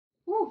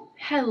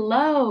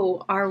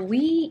Hello, are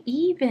we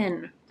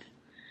even?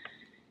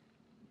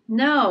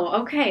 No,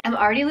 okay. I'm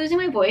already losing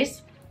my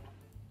voice.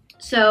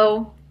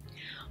 So,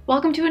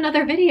 welcome to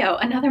another video,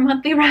 another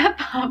monthly wrap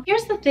up.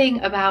 Here's the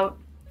thing about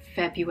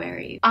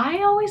February.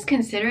 I always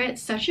consider it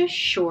such a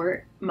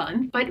short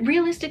month, but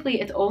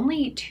realistically it's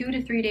only 2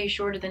 to 3 days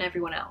shorter than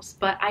everyone else.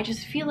 But I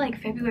just feel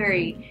like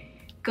February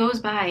goes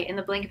by in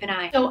the blink of an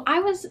eye. So I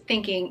was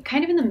thinking,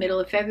 kind of in the middle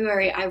of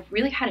February, I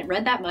really hadn't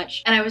read that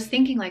much, and I was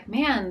thinking like,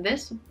 man,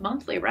 this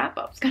monthly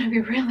wrap-up is gonna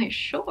be really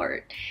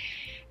short.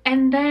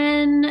 And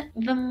then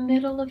the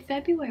middle of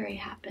February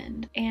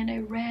happened, and I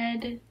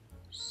read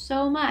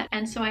so much.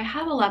 And so I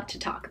have a lot to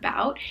talk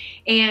about,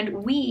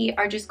 and we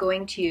are just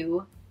going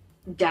to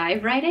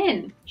dive right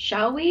in,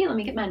 shall we? Let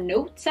me get my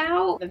notes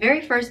out. The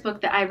very first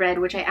book that I read,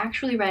 which I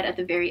actually read at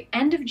the very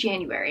end of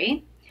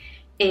January,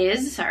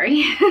 is,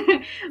 sorry,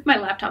 my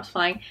laptop's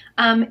flying,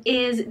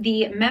 is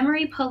The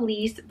Memory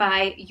Police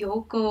by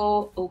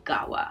Yoko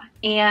Ogawa.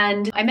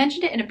 And I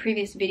mentioned it in a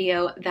previous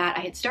video that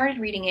I had started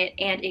reading it,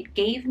 and it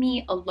gave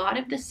me a lot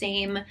of the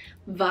same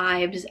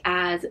vibes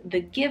as The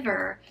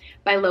Giver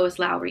by Lois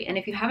Lowry. And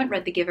if you haven't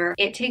read The Giver,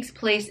 it takes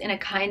place in a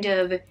kind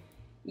of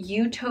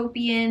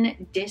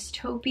utopian,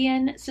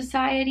 dystopian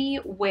society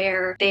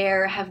where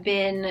there have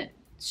been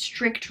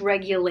strict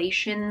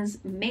regulations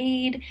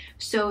made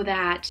so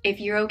that if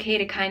you're okay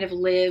to kind of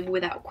live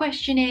without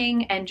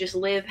questioning and just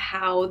live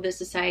how the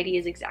society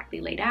is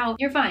exactly laid out,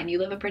 you're fine, you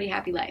live a pretty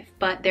happy life.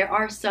 But there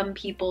are some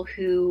people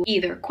who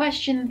either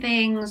question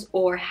things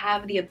or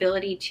have the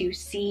ability to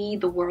see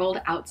the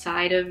world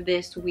outside of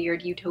this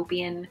weird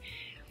utopian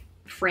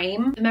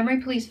frame. The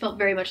Memory Police felt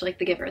very much like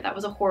The Giver. That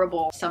was a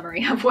horrible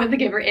summary of what The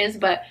Giver is,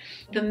 but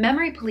The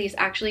Memory Police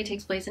actually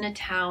takes place in a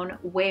town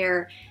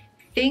where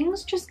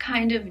things just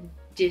kind of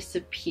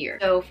disappear.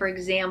 So for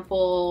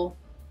example,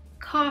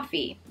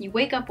 coffee. You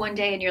wake up one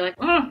day and you're like,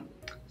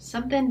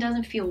 something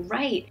doesn't feel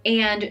right.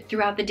 And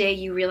throughout the day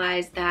you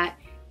realize that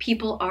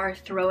people are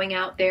throwing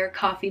out their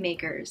coffee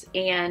makers,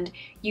 and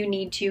you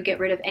need to get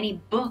rid of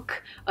any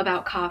book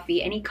about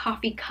coffee, any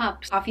coffee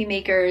cups, coffee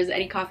makers,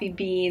 any coffee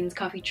beans,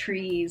 coffee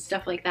trees,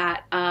 stuff like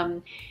that.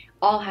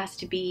 All has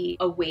to be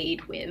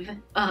awayed with,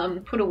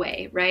 put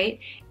away, right?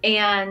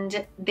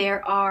 And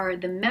there are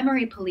the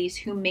memory police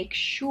who make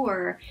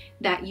sure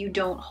that you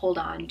don't hold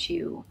on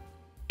to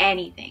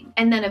anything.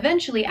 And then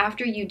eventually,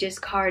 after you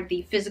discard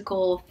the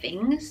physical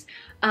things,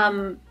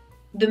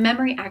 the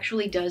memory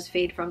actually does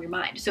fade from your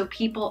mind. So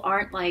people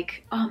aren't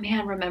like, oh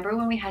man, remember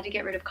when we had to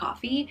get rid of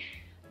coffee?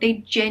 They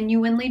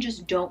genuinely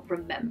just don't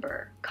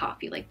remember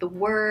coffee. Like the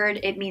word,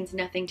 it means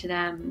nothing to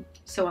them,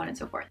 so on and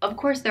so forth. Of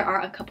course, there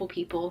are a couple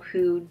people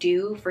who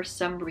do, for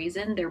some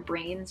reason, their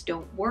brains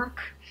don't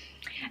work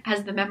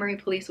as the memory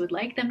police would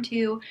like them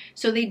to,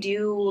 so they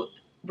do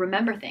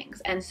remember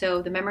things. And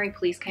so the memory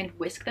police kind of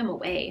whisk them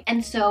away.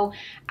 And so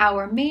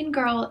our main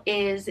girl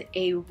is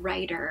a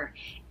writer,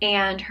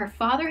 and her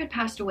father had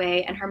passed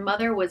away and her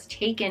mother was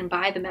taken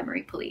by the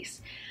memory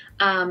police.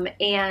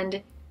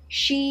 And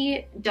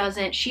she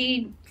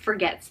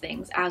forgets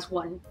things, as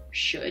one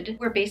should.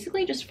 We're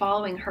basically just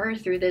following her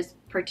through this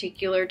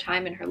particular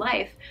time in her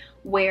life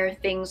where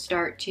things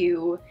start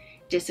to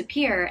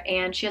disappear,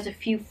 and she has a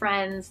few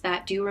friends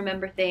that do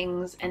remember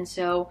things, and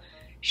so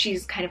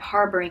she's kind of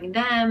harboring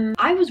them.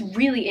 I was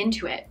really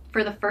into it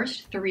for the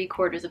first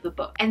 3/4 of the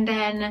book, and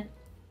then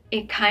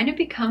it kind of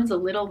becomes a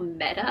little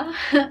meta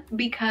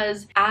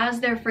because as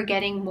they're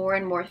forgetting more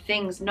and more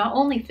things, not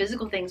only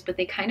physical things, but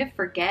they kind of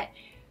forget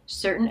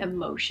certain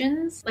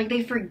emotions. Like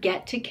they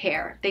forget to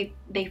care,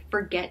 they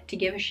forget to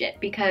give a shit,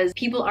 because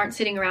people aren't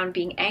sitting around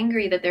being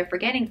angry that they're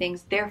forgetting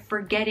things, they're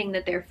forgetting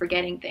that they're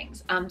forgetting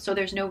things. So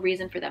there's no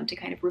reason for them to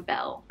kind of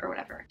rebel or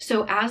whatever.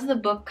 So as the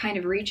book kind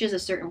of reaches a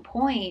certain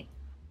point,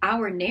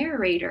 our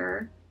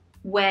narrator,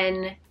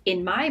 when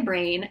in my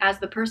brain, as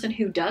the person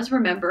who does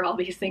remember all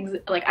these things,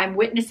 like I'm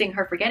witnessing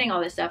her forgetting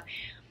all this stuff,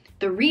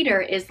 the reader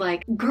is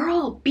like,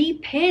 girl, be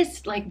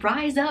pissed, like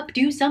rise up,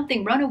 do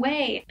something, run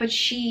away. But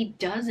she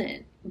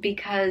doesn't,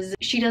 because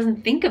she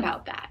doesn't think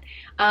about that.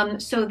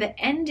 So the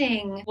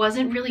ending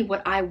wasn't really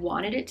what I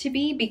wanted it to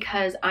be,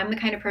 because I'm the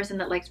kind of person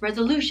that likes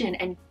resolution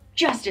and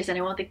justice, and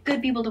I want the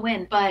good people to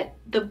win. But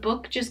the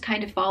book just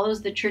kind of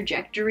follows the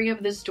trajectory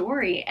of the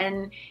story,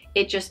 and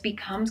it just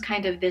becomes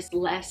kind of this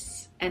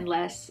less and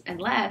less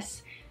and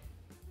less,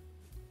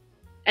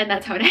 and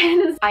that's how it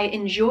ends. I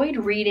enjoyed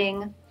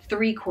reading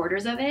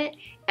 3/4 of it,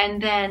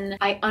 and then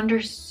I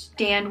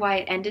understand why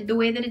it ended the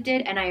way that it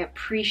did, and I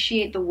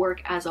appreciate the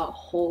work as a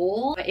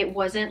whole. It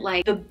wasn't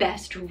like the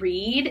best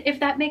read, if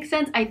that makes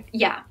sense.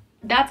 Yeah,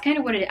 that's kind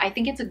of what it is. I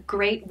think it's a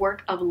great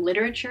work of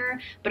literature,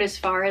 but as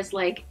far as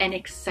like an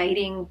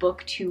exciting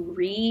book to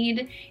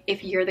read,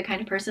 if you're the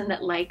kind of person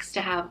that likes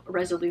to have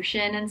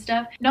resolution and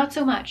stuff, not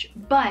so much.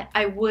 But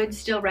I would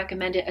still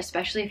recommend it,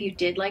 especially if you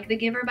did like The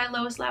Giver by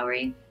Lois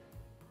Lowry.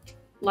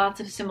 lots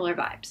of similar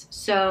vibes.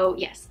 So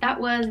yes, that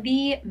was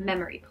the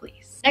Memory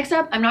Police. Next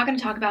up, I'm not going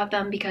to talk about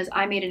them because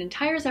I made an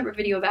entire separate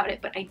video about it,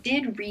 but I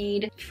did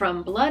read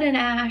From Blood and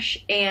Ash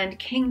and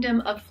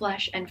Kingdom of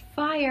Flesh and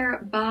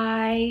Fire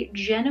by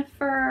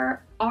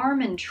Jennifer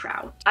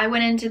Armentrout. I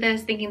went into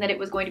this thinking that it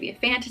was going to be a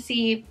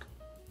fantasy.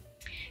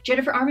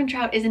 Jennifer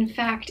Armentrout is in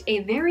fact a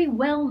very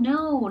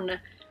well-known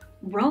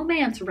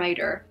romance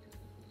writer,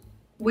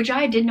 which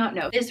I did not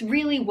know. This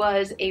really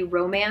was a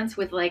romance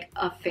with like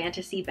a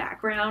fantasy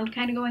background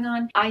kind of going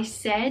on. I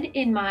said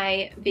in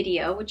my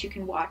video, which you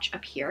can watch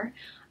up here,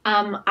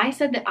 I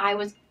said that I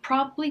was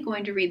probably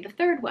going to read the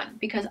third one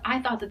because I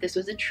thought that this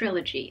was a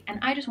trilogy and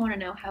I just want to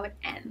know how it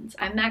ends.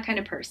 I'm that kind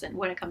of person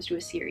when it comes to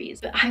a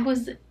series. But I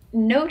was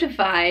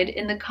notified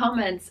in the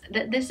comments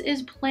that this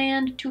is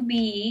planned to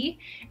be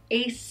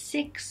a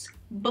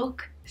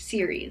 6-book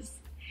series,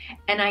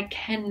 and I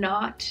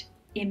cannot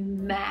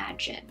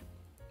imagine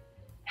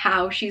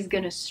how she's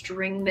gonna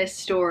string this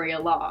story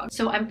along.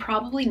 So I'm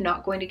probably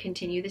not going to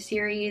continue the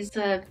series. It's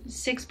a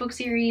 6-book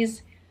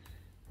series.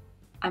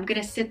 I'm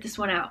gonna sit this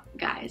one out,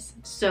 guys.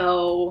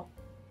 So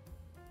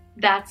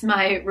that's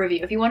my review.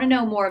 If you wanna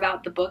know more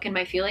about the book and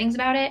my feelings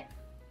about it,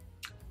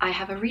 I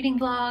have a reading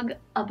vlog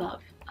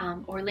above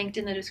or linked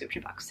in the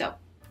description box, so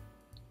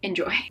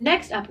enjoy.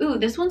 Next up, ooh,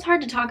 this one's hard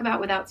to talk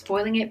about without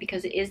spoiling it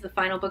because it is the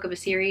final book of a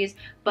series,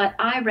 but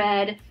I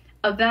read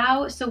A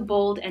Vow So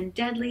Bold and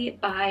Deadly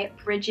by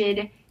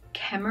Bridget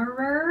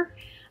Kemmerer.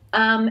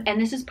 And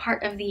this is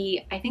part of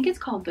the, I think it's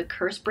called the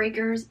Curse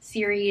Breakers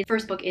series.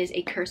 First book is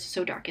A Curse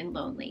So Dark and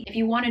Lonely. If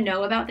you want to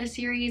know about this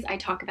series, I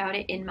talk about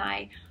it in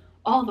my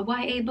All the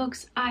YA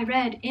Books I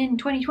Read in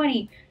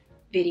 2020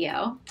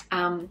 video,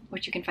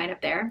 which you can find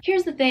up there.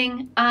 Here's the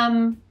thing,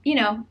 you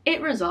know,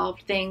 it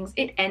resolved things.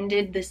 It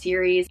ended the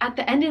series. At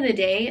the end of the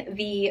day,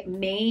 the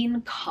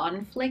main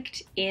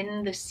conflict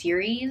in the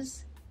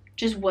series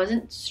just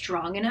wasn't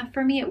strong enough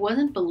for me. It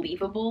wasn't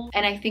believable.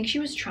 And I think she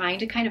was trying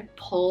to kind of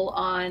pull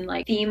on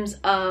like themes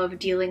of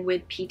dealing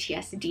with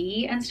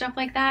PTSD and stuff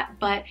like that,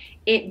 but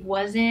it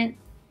wasn't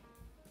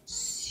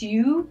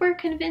super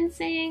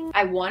convincing.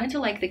 I wanted to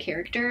like the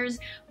characters,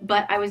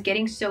 but I was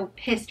getting so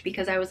pissed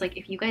because I was like,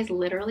 if you guys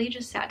literally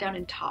just sat down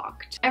and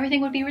talked,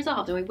 everything would be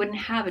resolved and we wouldn't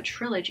have a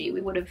trilogy.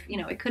 We would have, you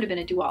know, it could have been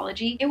a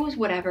duology. It was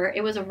whatever.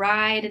 It was a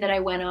ride that I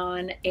went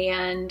on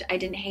and I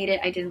didn't hate it.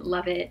 I didn't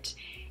love it.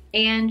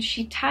 And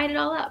she tied it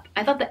all up.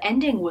 I thought the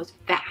ending was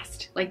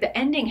fast. Like the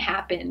ending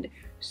happened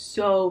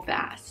so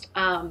fast,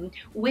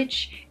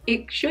 which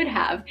it should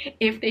have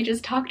if they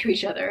just talked to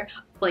each other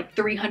like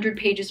 300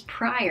 pages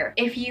prior.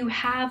 If you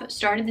have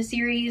started the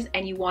series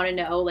and you want to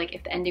know like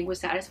if the ending was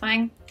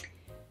satisfying,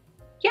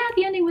 yeah,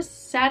 the ending was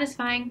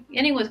satisfying. The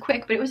ending was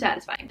quick, but it was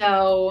satisfying.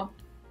 So,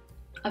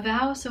 A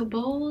Vow So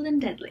Bold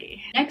and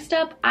Deadly. Next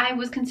up, I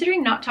was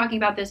considering not talking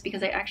about this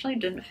because I actually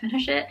didn't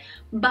finish it,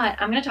 but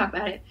I'm gonna talk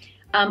about it.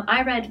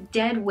 I read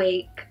Dead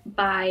Wake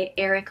by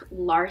Erik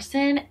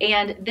Larson,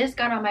 and this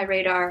got on my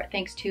radar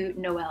thanks to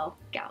Noelle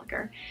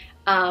Gallagher,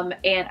 and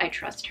I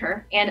trust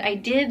her. And I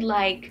did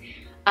like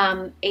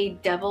A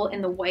Devil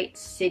in the White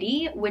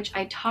City, which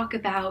I talk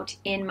about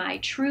in my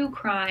true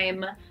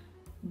crime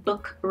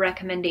book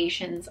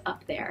recommendations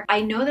up there. I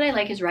know that I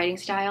like his writing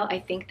style. I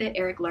think that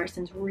Erik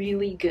Larson's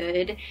really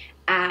good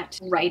at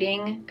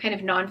writing kind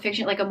of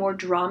nonfiction, like a more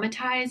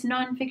dramatized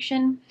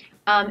nonfiction.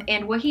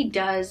 And what he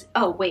does,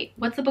 oh wait,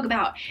 what's the book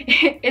about?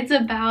 It's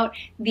about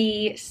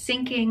the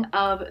sinking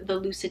of the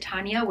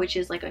Lusitania, which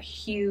is like a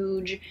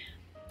huge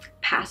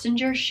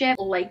passenger ship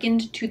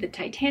likened to the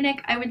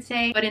Titanic, I would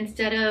say. But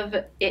instead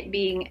of it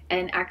being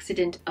an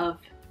accident of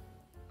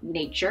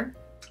nature,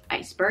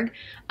 iceberg,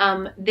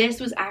 this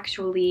was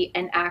actually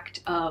an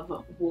act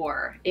of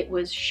war. It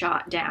was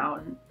shot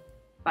down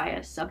by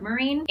a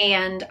submarine,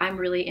 and I'm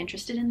really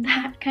interested in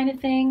that kind of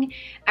thing.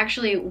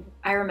 Actually,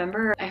 I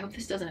remember, I hope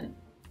this doesn't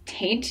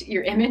taint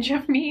your image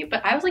of me,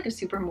 but I was like a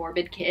super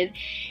morbid kid,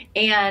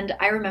 and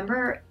I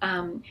remember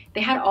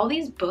they had all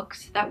these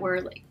books that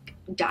were like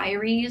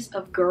diaries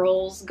of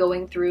girls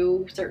going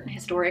through certain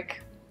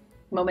historic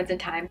moments in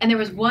time, and there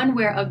was one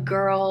where a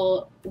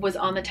girl was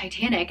on the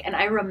Titanic, and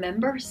I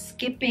remember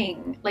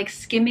skimming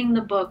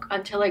the book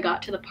until I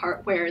got to the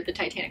part where the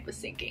Titanic was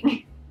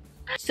sinking.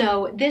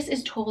 So this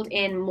is told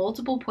in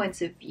multiple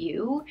points of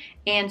view,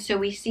 and so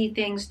we see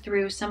things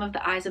through some of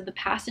the eyes of the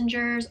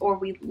passengers, or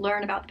we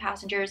learn about the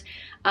passengers.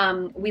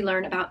 We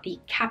learn about the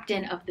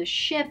captain of the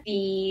ship,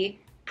 the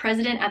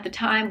president at the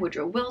time,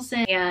 Woodrow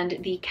Wilson, and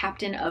the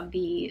captain of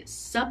the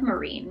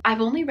submarine. I've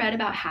only read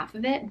about half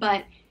of it,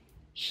 but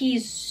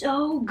he's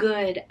so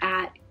good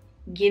at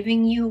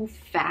giving you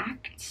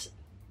facts,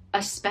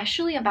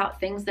 especially about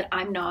things that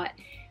I'm not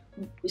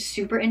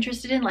super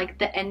interested in, like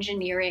the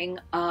engineering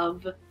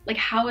of like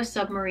how a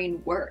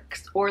submarine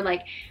works, or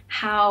like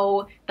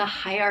how the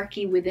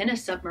hierarchy within a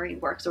submarine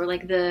works, or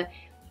like the,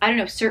 I don't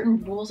know,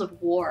 certain rules of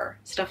war,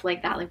 stuff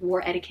like that, like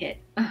war etiquette,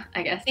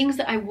 I guess. Things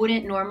that I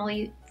wouldn't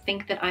normally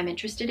think that I'm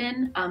interested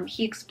in.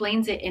 He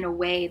explains it in a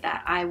way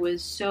that I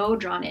was so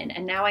drawn in,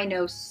 and now I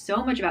know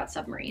so much about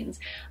submarines.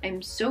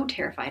 I'm so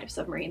terrified of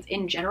submarines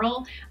in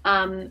general,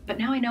 but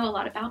now I know a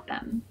lot about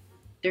them.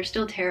 They're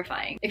still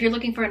terrifying. If you're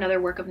looking for another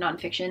work of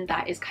nonfiction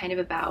that is kind of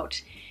about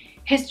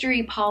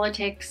history,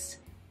 politics,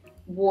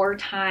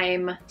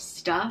 wartime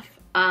stuff,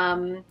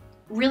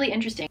 really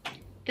interesting.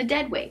 The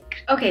Dead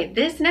Wake. Okay,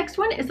 this next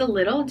one is a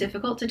little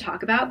difficult to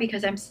talk about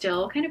because I'm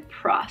still kind of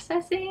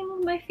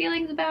processing my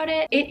feelings about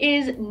it. It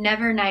is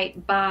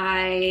Nevernight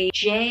by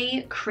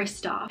J.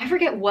 Kristoff. I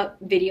forget what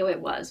video it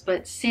was,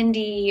 but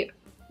Cindy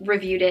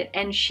reviewed it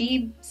and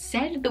she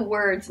said the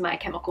words My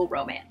Chemical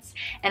Romance.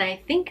 And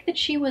I think that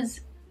she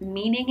was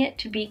meaning it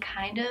to be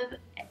kind of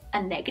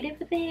a negative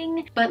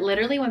thing, but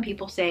literally when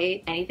people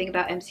say anything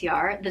about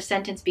MCR, the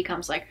sentence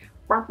becomes like,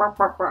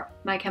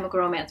 My Chemical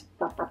Romance.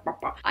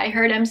 I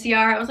heard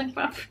MCR, I was like,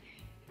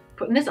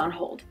 putting this on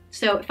hold.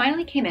 So it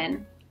finally came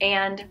in,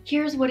 and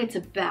here's what it's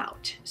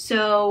about.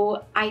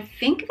 So I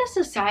think the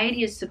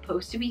society is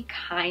supposed to be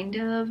kind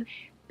of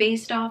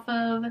based off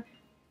of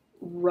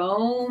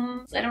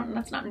Rome.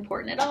 That's not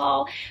important at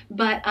all.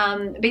 But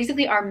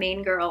basically our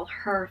main girl,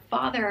 her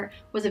father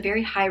was a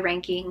very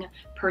high-ranking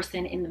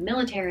person in the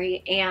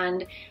military,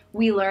 and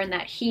we learn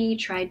that he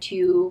tried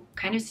to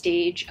kind of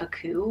stage a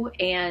coup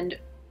and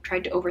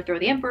tried to overthrow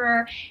the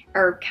emperor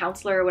or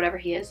counselor or whatever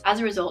he is. As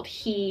a result,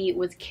 he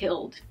was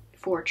killed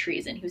for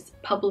treason. He was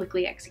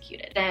publicly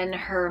executed. Then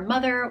her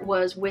mother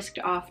was whisked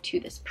off to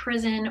this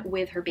prison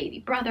with her baby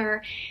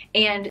brother,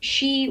 and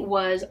she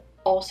was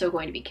also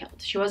going to be killed.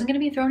 She wasn't going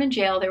to be thrown in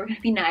jail. They were going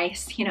to be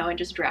nice, you know, and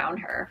just drown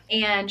her.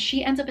 And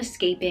she ends up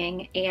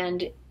escaping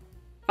and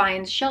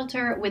finds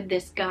shelter with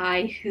this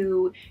guy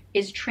who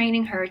is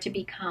training her to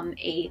become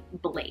a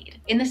blade.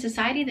 In the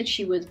society that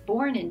she was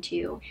born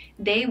into,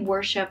 they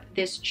worship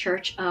this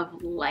church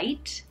of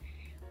light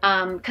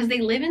because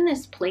they live in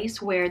this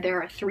place where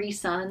there are 3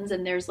 suns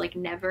and there's like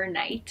never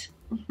night.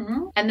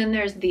 And then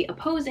there's the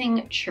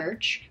opposing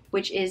church,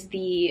 which is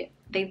they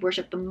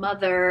worship the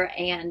mother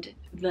and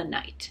the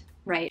night,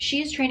 right?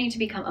 She is training to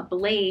become a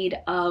blade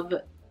of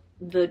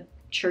the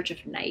Church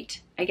of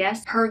Night, I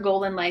guess. Her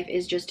goal in life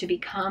is just to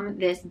become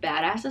this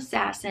badass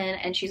assassin,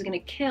 and she's gonna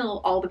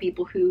kill all the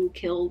people who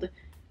killed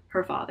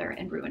her father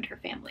and ruined her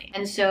family.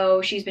 And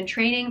so she's been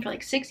training for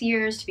like 6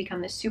 years to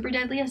become this super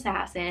deadly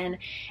assassin,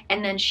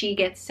 and then she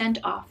gets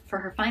sent off for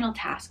her final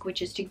task,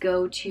 which is to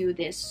go to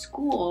this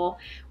school,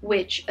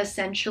 which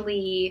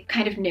essentially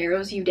kind of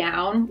narrows you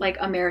down, like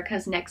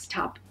America's Next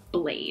Top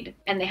Blade.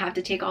 And they have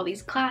to take all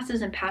these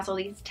classes and pass all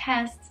these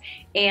tests,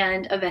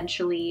 and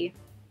eventually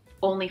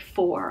only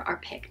 4 are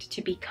picked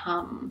to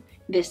become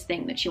this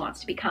thing that she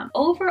wants to become.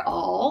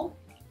 Overall,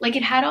 like,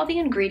 it had all the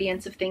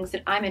ingredients of things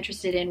that I'm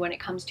interested in when it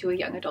comes to a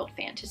young adult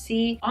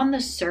fantasy. On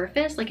the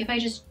surface, like if I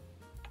just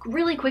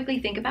really quickly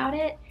think about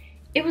it,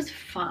 it was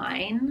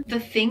fine. The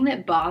thing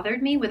that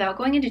bothered me, without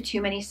going into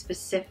too many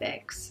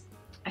specifics,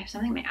 I have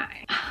something in my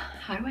eye.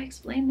 How do I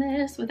explain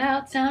this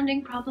without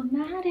sounding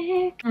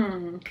problematic?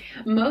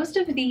 Most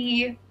of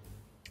the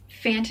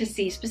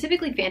fantasy,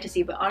 specifically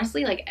fantasy, but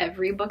honestly like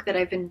every book that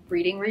I've been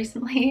reading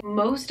recently,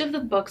 most of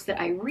the books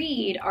that I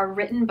read are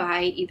written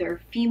by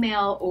either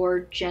female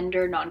or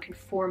gender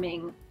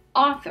non-conforming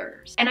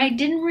authors. And I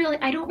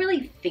don't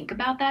really think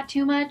about that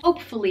too much.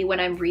 Hopefully when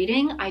I'm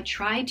reading, I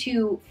try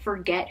to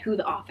forget who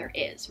the author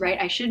is, right?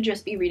 I should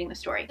just be reading the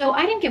story. So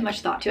I didn't give much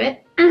thought to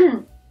it.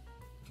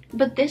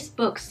 But this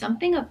book,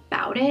 something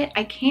about it,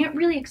 I can't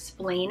really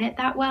explain it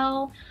that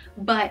well,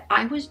 but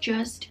I was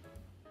just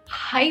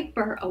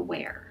hyper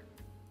aware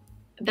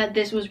that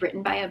this was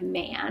written by a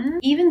man.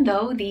 Even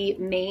though the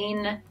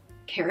main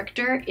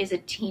character is a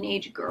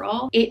teenage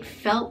girl, it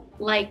felt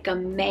like a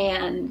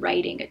man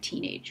writing a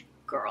teenage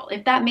girl,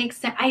 if that makes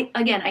sense.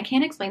 Again, I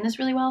can't explain this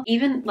really well.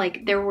 Even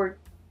like there were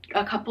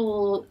a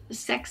couple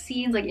sex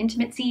scenes, like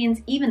intimate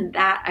scenes, even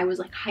that I was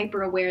like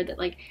hyper aware that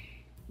like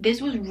this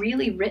was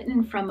really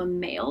written from a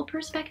male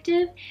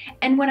perspective.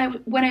 And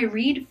when I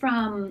read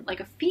from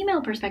like a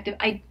female perspective,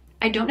 I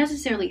don't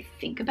necessarily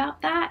think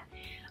about that.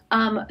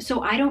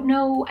 So I don't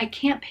know, I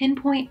can't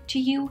pinpoint to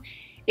you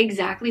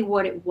exactly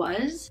what it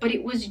was, but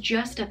it was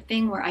just a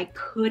thing where I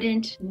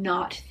couldn't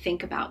not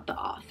think about the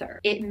author.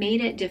 It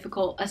made it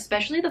difficult,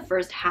 especially the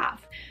first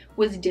half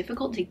was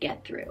difficult to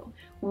get through.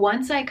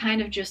 Once I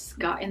kind of just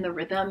got in the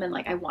rhythm and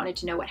like I wanted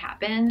to know what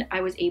happened,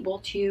 I was able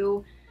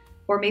to,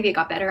 or maybe it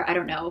got better, I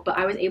don't know, but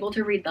I was able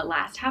to read the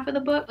last half of the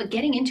book, but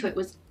getting into it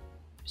was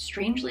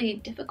strangely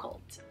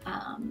difficult.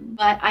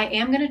 But I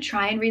am gonna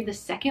try and read the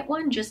second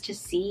one just to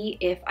see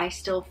if I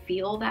still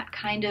feel that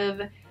kind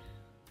of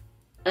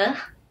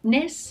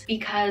ness,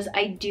 because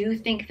I do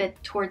think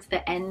that towards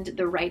the end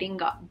the writing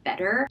got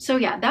better. So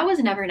yeah, that was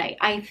Nevernight.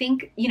 I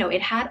think, you know,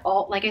 it had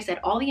all, like I said,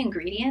 all the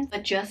ingredients,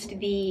 but just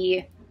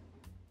the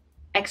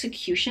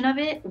execution of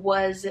it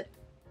was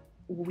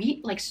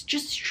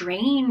just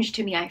strange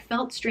to me. I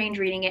felt strange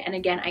reading it, and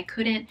again, I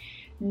couldn't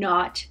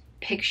not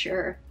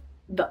picture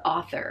the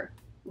author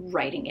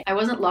writing it. I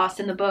wasn't lost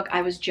in the book,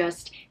 I was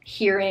just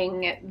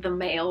hearing the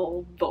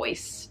male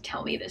voice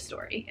tell me this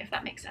story, if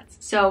that makes sense.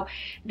 So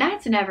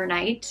that's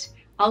Nevernight.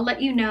 I'll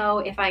let you know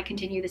if I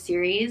continue the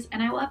series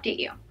and I will update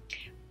you.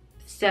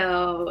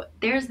 So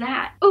there's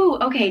that. Oh,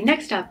 okay,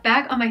 next up,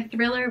 back on my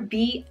thriller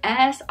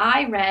BS,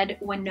 I read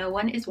When No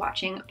One Is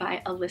Watching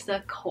by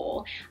Alyssa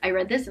Cole. I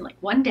read this in like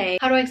one day.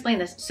 How do I explain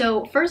this?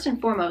 So first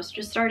and foremost,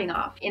 just starting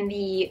off, in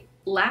the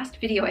last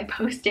video I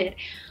posted,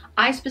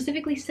 I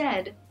specifically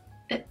said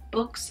that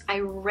books, I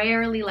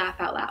rarely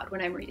laugh out loud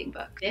when I'm reading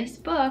books. This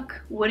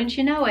book, wouldn't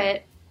you know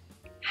it,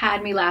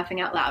 had me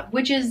laughing out loud,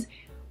 which is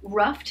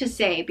rough to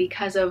say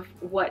because of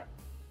what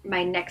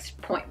my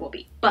next point will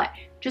be. But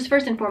just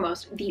first and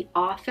foremost, the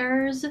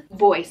author's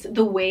voice,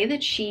 the way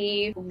that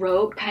she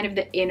wrote kind of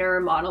the inner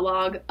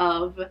monologue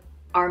of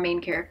our main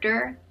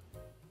character,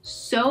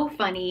 so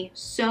funny,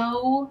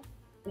 so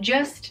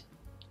just,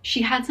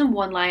 she had some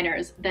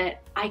one-liners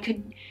that I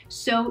could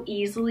so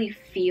easily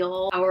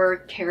feel our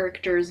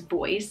character's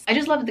voice. I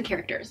just loved the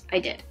characters, I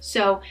did.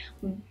 So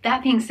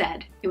that being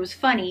said, it was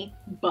funny,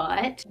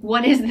 but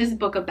what is this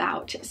book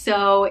about?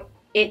 So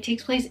it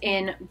takes place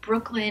in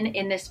Brooklyn,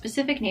 in this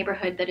specific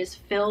neighborhood that is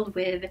filled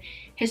with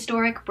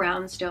historic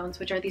brownstones,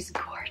 which are these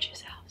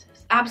gorgeous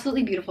houses.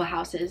 Absolutely beautiful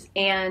houses,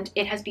 and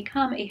it has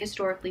become a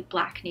historically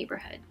Black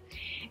neighborhood.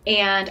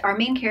 And our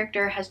main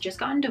character has just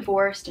gotten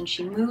divorced and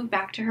she moved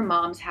back to her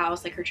mom's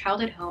house, like her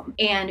childhood home,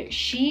 and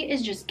she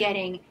is just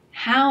getting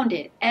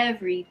hounded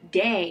every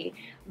day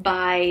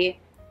by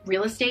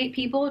real estate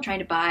people trying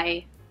to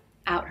buy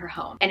out her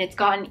home. And it's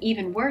gotten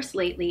even worse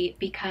lately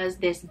because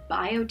this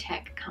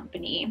biotech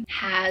company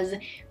has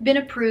been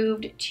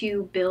approved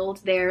to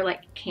build their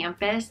like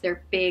campus,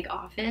 their big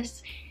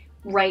office,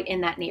 right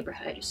in that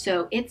neighborhood.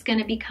 So it's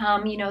gonna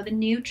become, you know, the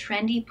new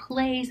trendy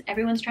place.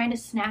 Everyone's trying to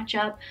snatch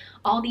up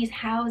all these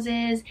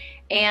houses,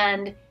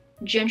 and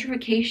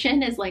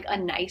gentrification is like a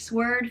nice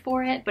word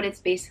for it, but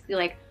it's basically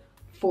like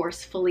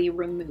forcefully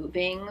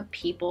removing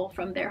people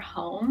from their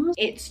homes.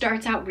 It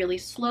starts out really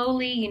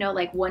slowly, you know,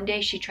 like one day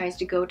she tries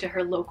to go to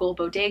her local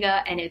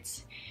bodega and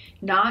it's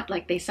not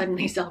like they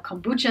suddenly sell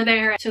kombucha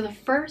there. So the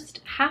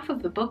first half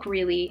of the book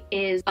really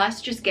is us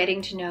just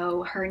getting to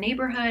know her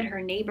neighborhood,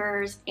 her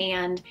neighbors,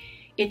 and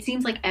it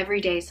seems like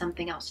every day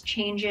something else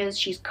changes.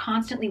 She's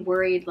constantly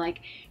worried, like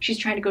she's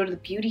trying to go to the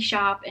beauty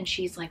shop and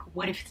she's like,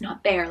 what if it's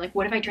not there? Like,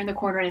 what if I turn the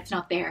corner and it's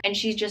not there? And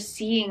she's just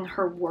seeing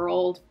her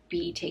world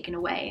be taken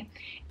away.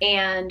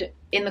 And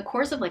in the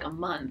course of like a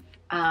month,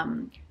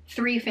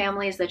 3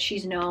 families that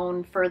she's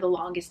known for the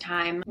longest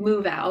time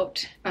move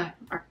out,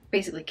 are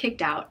basically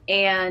kicked out.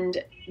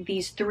 And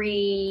these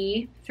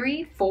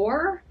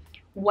 4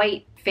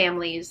 white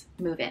families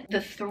move in.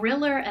 The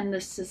thriller and the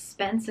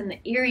suspense and the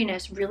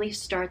eeriness really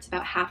starts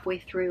about halfway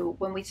through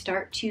when we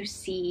start to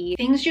see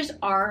things just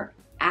aren't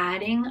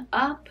adding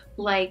up.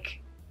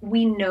 Like,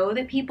 we know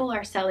that people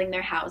are selling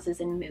their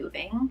houses and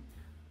moving,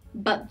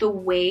 but the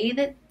way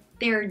that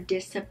they're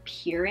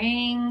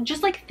disappearing,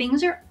 just like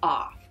things are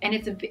off. And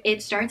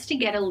it starts to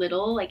get a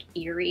little like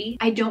eerie.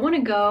 I don't want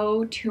to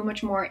go too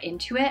much more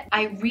into it.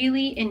 I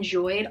really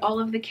enjoyed all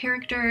of the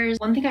characters.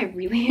 One thing I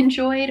really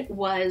enjoyed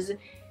was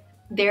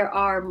there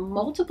are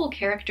multiple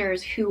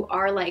characters who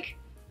are like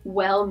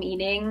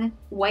well-meaning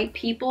white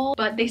people,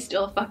 but they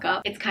still fuck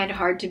up. It's kind of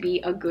hard to be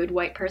a good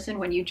white person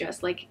when you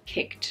just like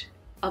kicked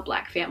a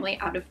Black family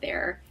out of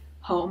their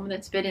home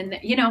that's been in there,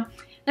 you know,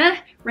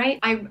 right?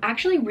 I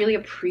actually really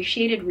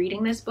appreciated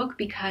reading this book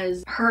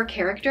because her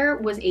character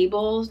was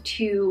able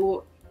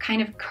to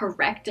kind of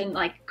correct and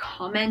like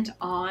comment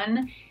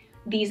on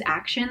these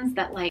actions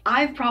that like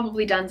I've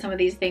probably done some of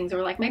these things,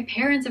 or like my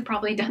parents have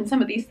probably done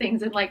some of these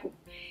things, and like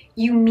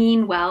you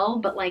mean well,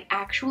 but like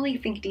actually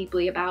think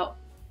deeply about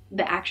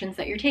the actions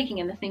that you're taking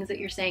and the things that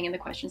you're saying and the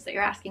questions that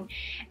you're asking.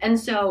 And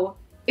so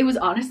it was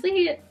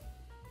honestly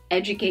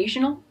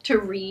educational to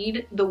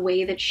read the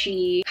way that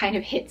she kind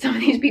of hit some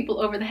of these people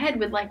over the head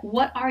with like,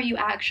 what are you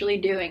actually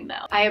doing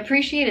though? I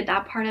appreciated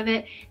that part of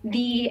it.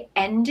 The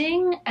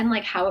ending and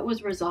like how it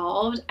was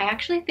resolved, I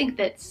actually think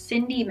that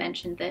Cindy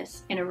mentioned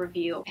this in a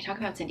review. I talk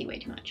about Cindy way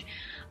too much.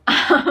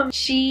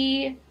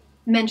 She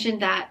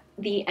mentioned that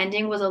the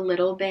ending was a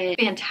little bit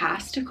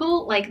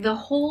fantastical. Like the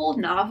whole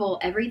novel,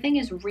 everything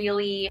is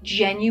really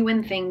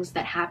genuine things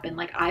that happen.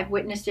 Like I've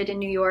witnessed it in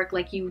New York.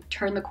 Like you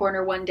turn the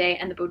corner one day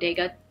and the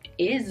bodega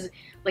is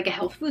like a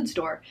health food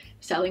store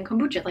selling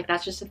kombucha. Like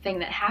that's just a thing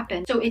that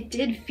happened. So it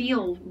did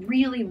feel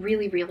really,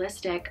 really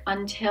realistic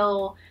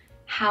until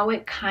how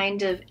it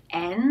kind of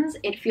ends.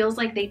 It feels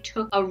like they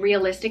took a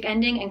realistic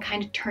ending and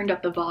kind of turned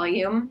up the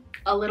volume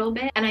a little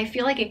bit. And I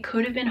feel like it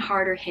could have been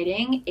harder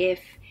hitting if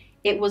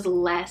it was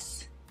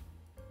less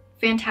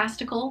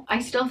fantastical. I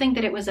still think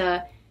that it was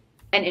an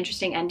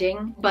interesting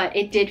ending, but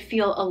it did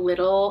feel a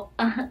little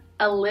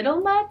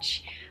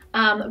much.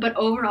 But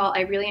overall,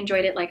 I really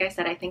enjoyed it. Like I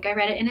said, I think I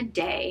read it in a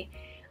day.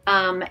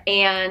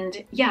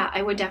 And yeah,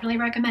 I would definitely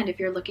recommend if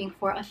you're looking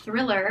for a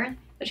thriller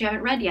that you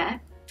haven't read yet,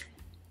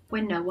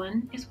 when no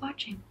one is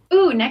watching.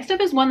 Ooh, next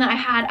up is one that I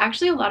had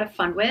actually a lot of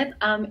fun with.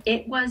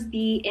 It was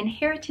the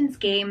Inheritance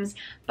Games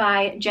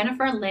by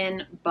Jennifer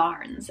Lynn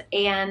Barnes.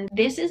 And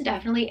this is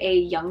definitely a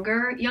young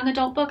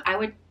adult book. I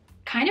would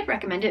kind of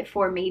recommend it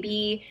for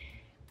maybe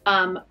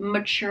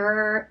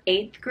mature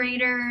 8th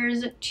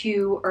graders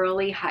to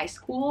early high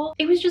school.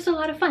 It was just a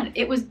lot of fun.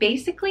 It was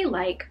basically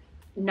like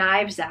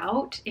Knives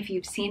Out, if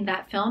you've seen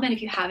that film, and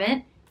if you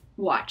haven't,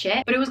 watch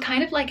it. But it was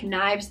kind of like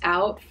Knives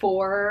Out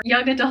for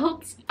young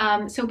adults.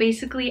 So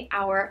basically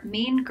our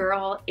main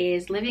girl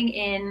is living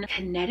in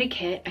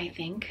Connecticut, I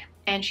think,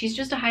 and she's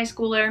just a high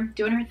schooler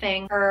doing her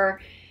thing.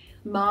 Her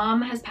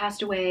mom has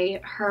passed away.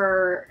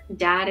 Her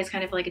dad is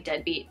kind of like a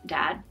deadbeat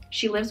dad.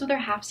 She lives with her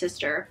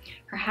half-sister.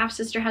 Her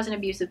half-sister has an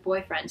abusive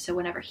boyfriend, so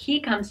whenever he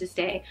comes to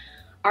stay,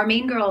 our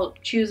main girl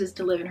chooses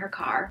to live in her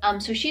car.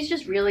 So she's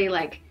just really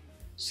like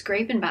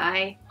scraping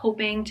by,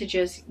 hoping to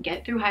just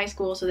get through high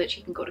school so that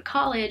she can go to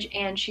college,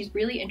 and she's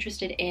really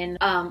interested in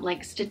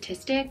like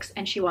statistics,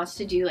 and she wants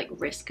to do like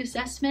risk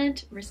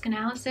assessment, risk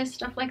analysis,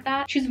 stuff like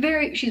that. She's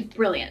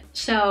brilliant.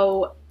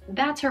 So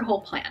that's her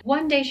whole plan.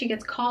 One day she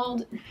gets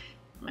called,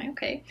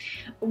 okay.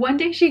 One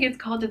day she gets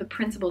called to the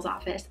principal's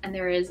office, and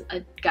there is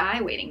a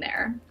guy waiting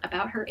there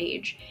about her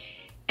age,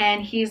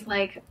 and he's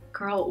like,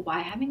 girl, why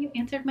haven't you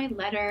answered my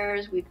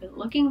letters? We've been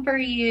looking for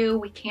you.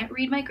 We can't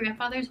read my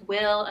grandfather's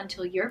will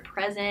until you're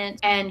present.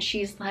 And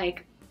she's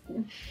like,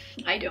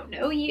 I don't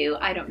know you.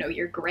 I don't know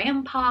your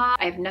grandpa.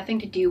 I have nothing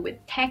to do with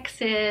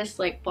Texas,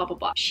 like blah, blah,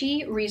 blah.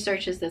 She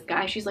researches this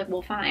guy. She's like,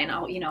 well, fine.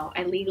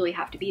 I legally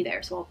have to be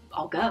there, so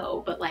I'll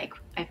go. But like,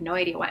 I have no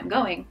idea why I'm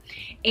going.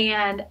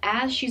 And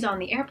as she's on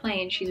the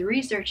airplane, she's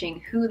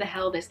researching who the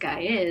hell this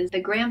guy is.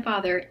 The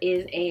grandfather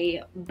is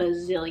a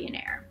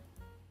bazillionaire.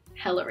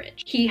 Hella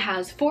rich. He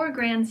has 4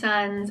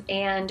 grandsons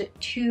and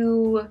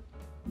 2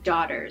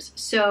 daughters.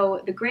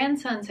 So the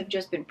grandsons have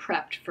just been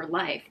prepped for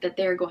life, that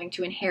they're going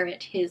to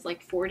inherit his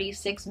like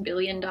 $46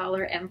 billion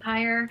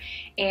empire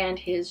and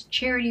his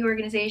charity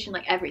organization,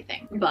 like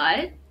everything.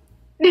 But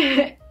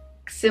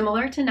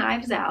similar to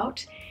Knives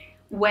Out,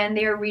 when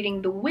they're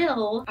reading the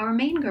will, our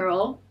main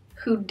girl,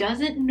 who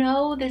doesn't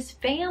know this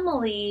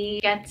family,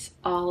 gets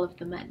all of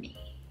the money.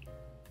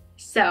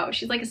 So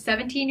she's like a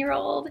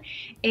 17-year-old,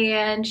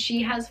 and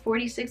she has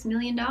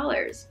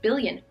 $46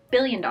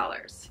 billion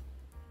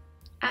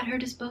at her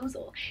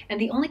disposal. And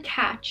the only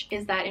catch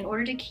is that in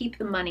order to keep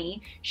the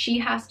money, she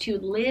has to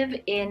live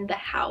in the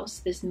house,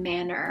 this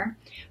manor,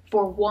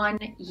 for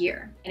 1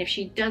 year. And if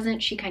she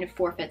doesn't, she kind of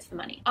forfeits the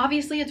money.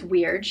 Obviously it's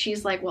weird.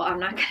 She's like, well, I'm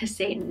not gonna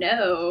say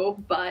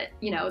no, but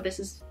you know, this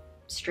is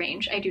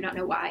strange. I do not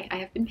know why I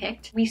have been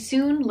picked. We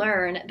soon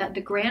learn that the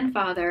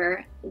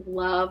grandfather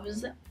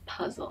loves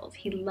puzzles.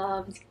 He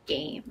loves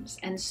games.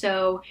 And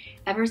so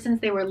ever since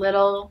they were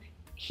little,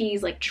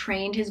 he's like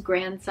trained his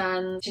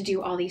grandsons to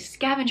do all these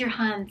scavenger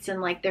hunts,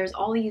 and like there's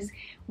all these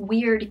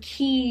weird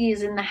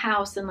keys in the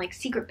house and like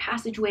secret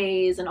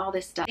passageways and all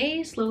this stuff.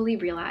 They slowly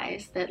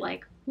realize that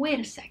like, wait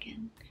a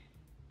second,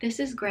 this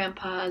is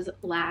grandpa's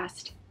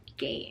last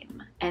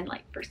game. And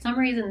like for some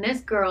reason this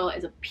girl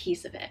is a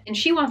piece of it. And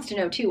she wants to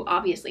know too,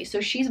 obviously.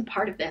 So she's a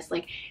part of this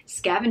like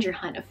scavenger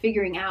hunt of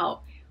figuring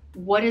out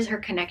what is her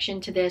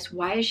connection to this,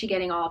 why is she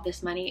getting all of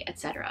this money,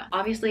 etc.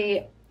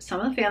 Obviously some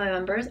of the family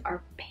members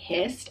are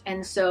pissed,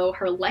 and so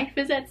her life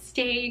is at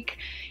stake.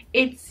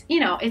 It's, you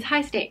know, it's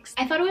high stakes.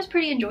 I thought it was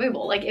pretty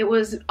enjoyable. Like it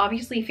was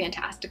obviously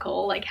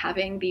fantastical, like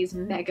having these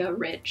mega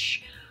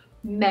rich,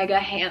 mega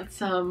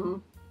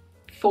handsome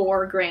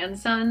 4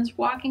 grandsons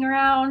walking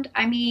around.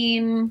 I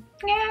mean,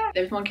 yeah.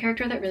 There's one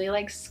character that really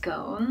likes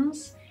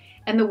scones,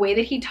 and the way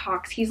that he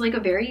talks, he's like a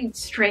very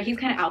straight, he's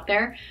kind of out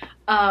there.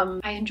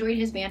 I enjoyed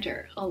his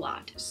banter a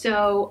lot.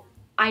 So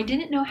I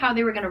didn't know how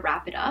they were gonna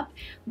wrap it up,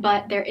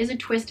 but there is a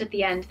twist at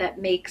the end that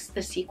makes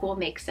the sequel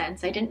make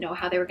sense. I didn't know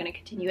how they were gonna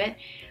continue it.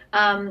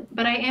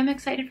 But I am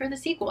excited for the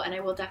sequel, and I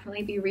will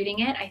definitely be reading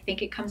it. I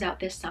think it comes out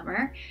this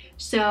summer.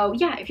 So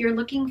yeah, if you're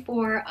looking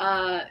for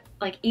a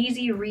like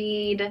easy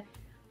read,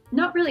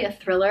 not really a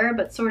thriller,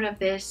 but sort of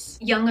this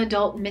young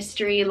adult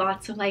mystery,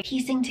 lots of like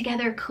piecing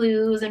together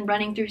clues and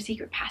running through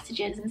secret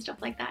passages and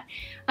stuff like that.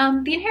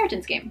 The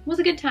Inheritance Game was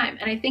a good time,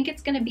 and I think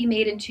it's gonna be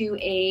made into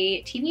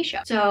a TV show.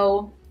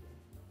 So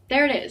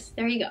there it is,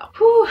 there you go.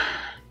 Whew.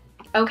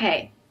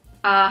 Okay,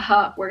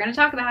 we're gonna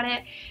talk about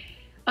it.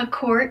 A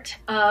Court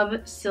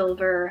of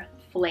Silver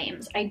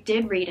Flames. I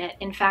did read it.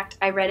 In fact,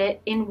 I read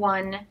it in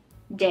one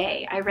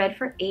day. I read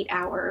for 8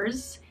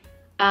 hours.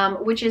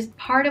 Which is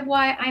part of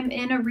why I'm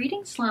in a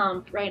reading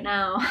slump right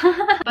now.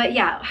 But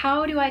yeah,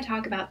 how do I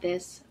talk about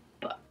this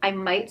book? I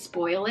might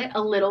spoil it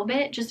a little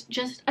bit,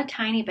 just a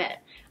tiny bit.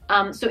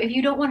 So if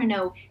you don't want to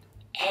know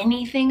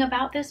anything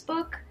about this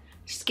book,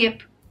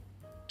 skip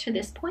to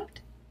this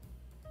point.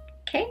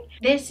 Okay?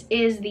 This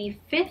is the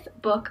 5th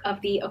book of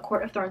the A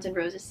Court of Thorns and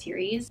Roses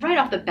series. Right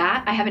off the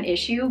bat, I have an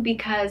issue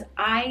because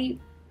I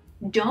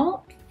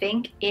don't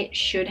think it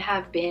should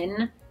have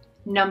been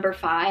number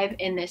 5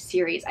 in this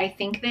series. I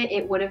think that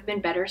it would have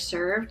been better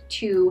served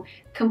to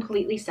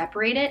completely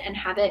separate it and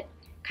have it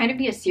kind of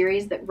be a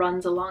series that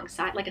runs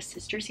alongside, like a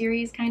sister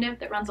series kind of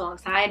that runs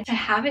alongside. To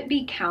have it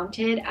be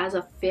counted as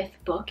a 5th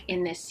book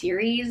in this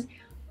series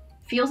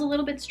feels a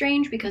little bit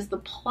strange because the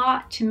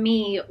plot to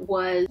me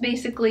was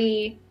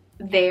basically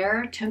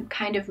there to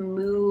kind of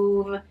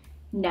move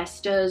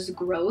Nesta's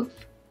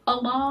growth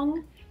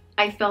along.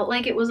 I felt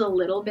like it was a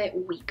little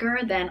bit weaker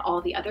than all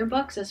the other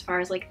books as far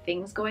as like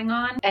things going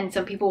on. And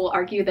some people will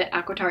argue that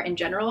ACOTAR in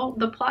general,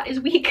 the plot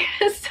is weak.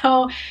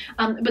 So,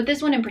 but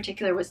this one in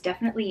particular was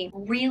definitely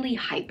really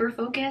hyper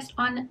focused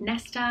on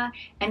Nesta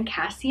and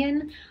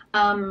Cassian,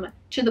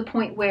 to the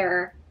point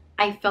where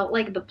I felt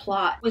like the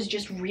plot was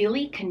just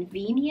really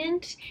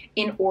convenient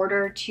in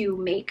order to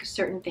make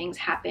certain things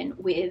happen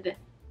with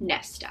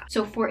Nesta.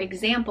 So for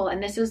example,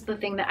 and this is the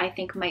thing that I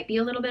think might be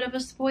a little bit of a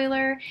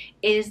spoiler,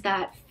 is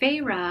that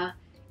Feyre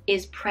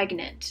is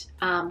pregnant,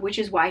 which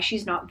is why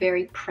she's not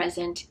very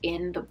present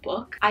in the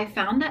book. I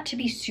found that to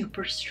be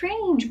super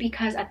strange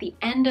because at the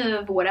end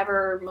of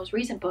whatever most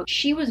recent book,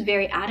 she was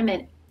very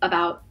adamant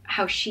about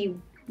how she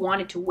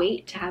wanted to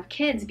wait to have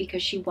kids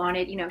because she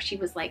wanted, you know, she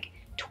was like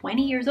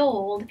 20 years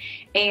old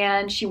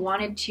and she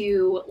wanted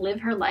to live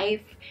her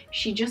life.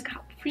 She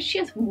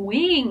has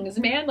wings,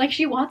 man. Like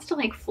she wants to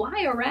like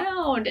fly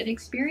around and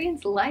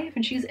experience life,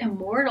 and she's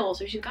immortal,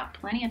 so she's got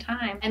plenty of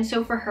time. And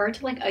so for her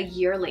to like a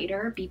year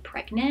later be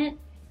pregnant,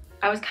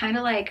 I was kind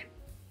of like,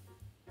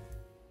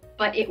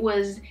 but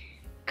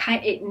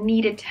it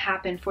needed to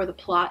happen for the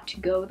plot to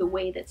go the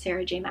way that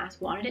Sarah J. Maas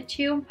wanted it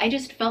to. I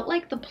just felt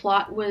like the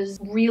plot was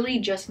really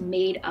just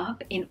made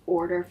up in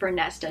order for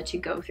Nesta to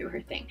go through her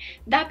thing.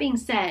 That being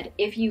said,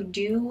 if you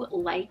do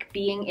like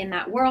being in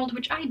that world,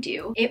 which I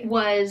do, it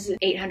was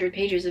 800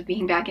 pages of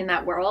being back in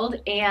that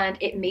world, and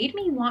it made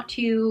me want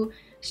to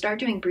start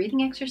doing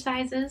breathing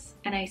exercises.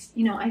 And I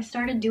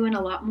started doing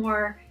a lot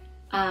more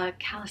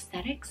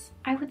calisthenics,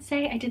 I would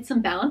say. I did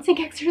some balancing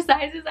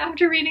exercises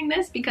after reading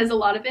this because a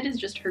lot of it is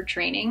just her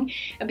training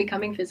and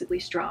becoming physically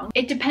strong.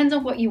 It depends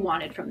on what you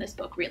wanted from this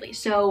book, really.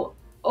 So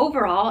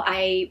overall,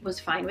 I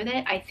was fine with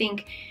it. I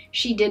think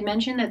she did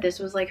mention that this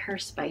was like her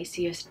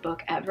spiciest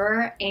book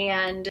ever,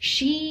 and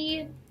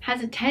she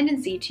has a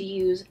tendency to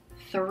use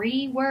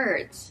 3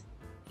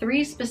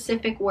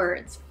 specific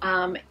words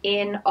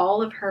in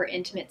all of her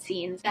intimate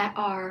scenes that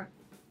are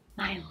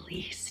my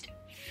least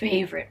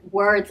favorite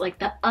words, like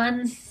the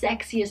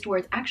unsexiest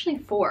words. Actually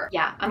 4.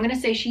 Yeah, I'm gonna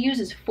say she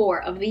uses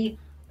 4 of the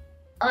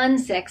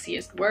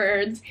unsexiest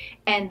words,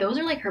 and those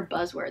are like her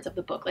buzzwords of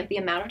the book. Like the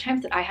amount of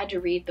times that I had to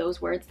read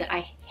those words that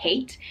I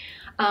hate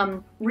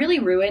really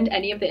ruined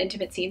any of the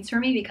intimate scenes for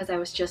me because I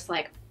was just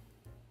like,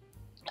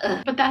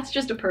 ugh. But that's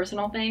just a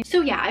personal thing. So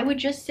yeah, I would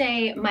just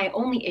say my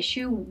only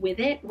issue with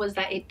it was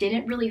that it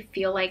didn't really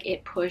feel like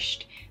it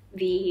pushed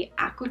the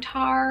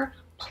ACOTAR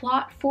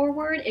plot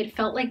forward. It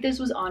felt like this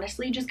was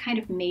honestly just kind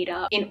of made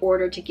up in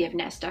order to give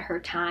Nesta her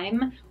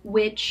time,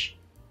 which,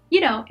 you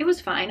know, it was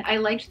fine. I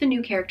liked the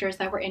new characters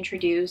that were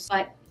introduced,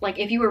 but like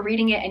if you were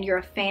reading it and you're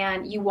a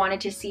fan, you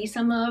wanted to see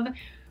some of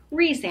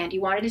Rhysand,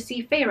 you wanted to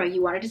see Feyre,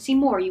 you wanted to see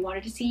more, you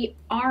wanted to see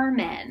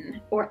Armen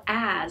or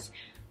Az.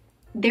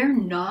 They're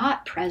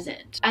not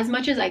present as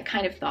much as I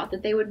kind of thought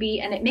that they would be,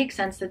 and it makes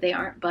sense that they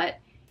aren't, but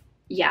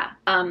yeah,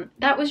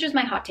 that was just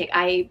my hot take.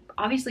 I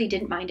obviously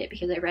didn't mind it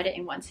because I read it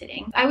in one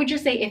sitting. I would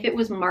just say if it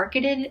was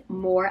marketed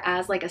more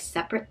as like a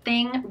separate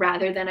thing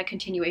rather than a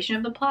continuation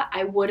of the plot,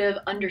 I would have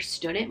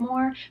understood it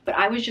more, but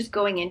I was just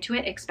going into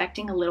it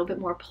expecting a little bit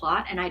more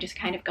plot, and I just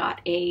kind of got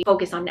a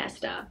focus on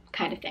Nesta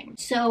kind of thing.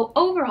 So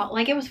overall,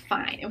 like, it was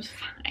fine. It was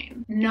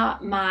fine.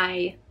 Not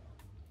my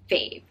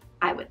fave,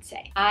 I would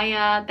say.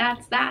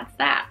 That's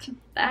that.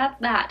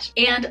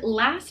 And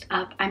last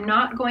up, I'm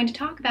not going to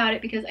talk about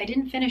it because I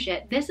didn't finish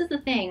it. This is the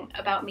thing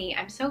about me.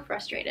 I'm so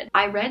frustrated.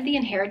 I read the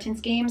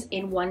Inheritance Games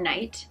in one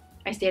night.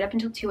 I stayed up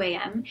until 2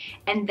 a.m.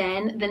 and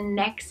then the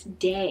next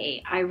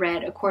day I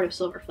read A Court of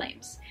Silver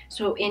Flames.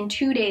 So in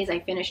 2 days I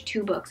finished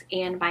 2 books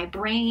and my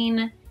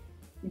brain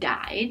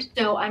died.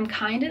 So I'm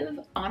kind of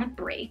on a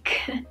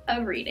break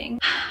of reading.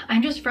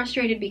 I'm just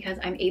frustrated because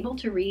I'm able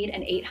to read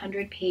an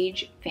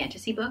 800-page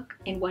fantasy book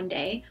in one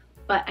day,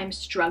 but I'm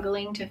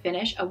struggling to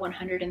finish a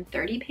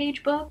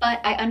 130-page book. But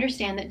I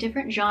understand that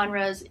different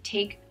genres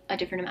take a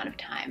different amount of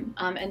time.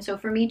 And so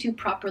for me to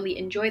properly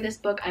enjoy this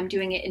book, I'm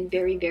doing it in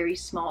very, very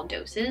small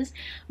doses.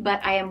 But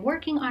I am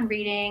working on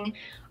reading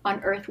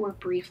On Earth We're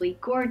Briefly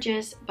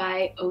Gorgeous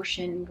by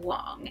Ocean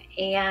Vuong.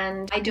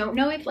 And I don't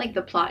know if like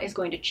the plot is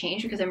going to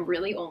change because I'm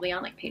really only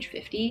on like page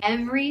 50.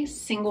 Every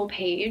single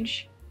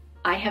page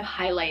I have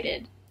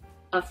highlighted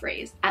a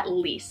phrase at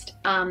least,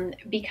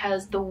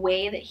 because the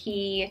way that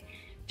he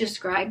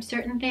describes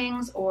certain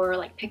things or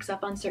like picks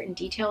up on certain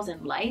details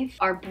in life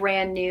are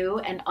brand new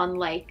and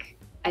unlike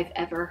I've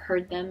ever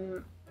heard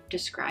them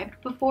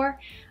described before,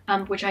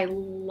 which I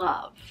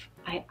love.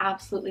 I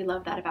absolutely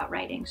love that about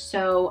writing.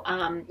 So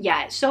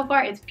yeah, so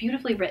far it's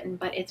beautifully written,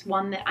 but it's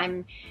one that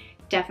I'm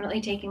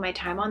definitely taking my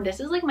time on. This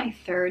is like my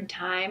 3rd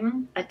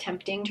time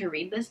attempting to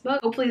read this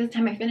book. Hopefully this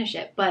time I finish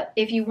it. But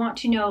if you want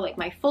to know like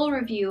my full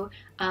review,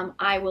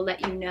 I will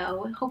let you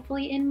know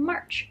hopefully in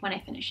March when I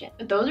finish it.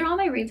 But those are all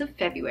my reads of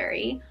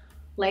February.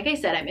 like I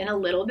said, I'm in a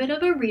little bit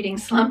of a reading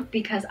slump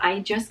because I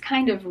just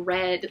kind of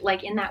read,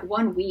 like in that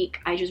 1 week,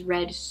 I just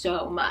read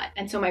so much.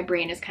 And so my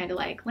brain is kind of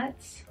like,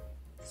 let's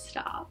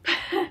stop.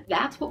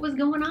 That's what was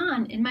going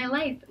on in my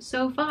life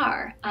so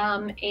far.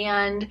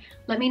 And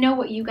let me know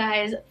what you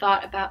guys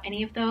thought about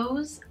any of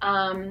those,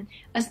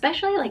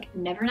 especially like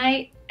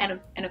Nevernight and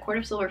a Court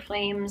of Silver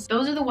Flames.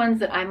 Those are the ones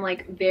that I'm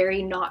like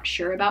very not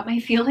sure about my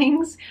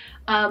feelings.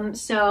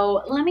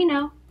 So let me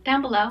know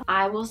down below.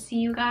 I will see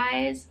you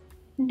guys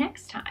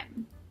next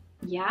time.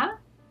 Yeah?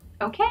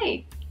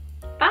 Okay.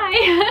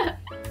 Bye.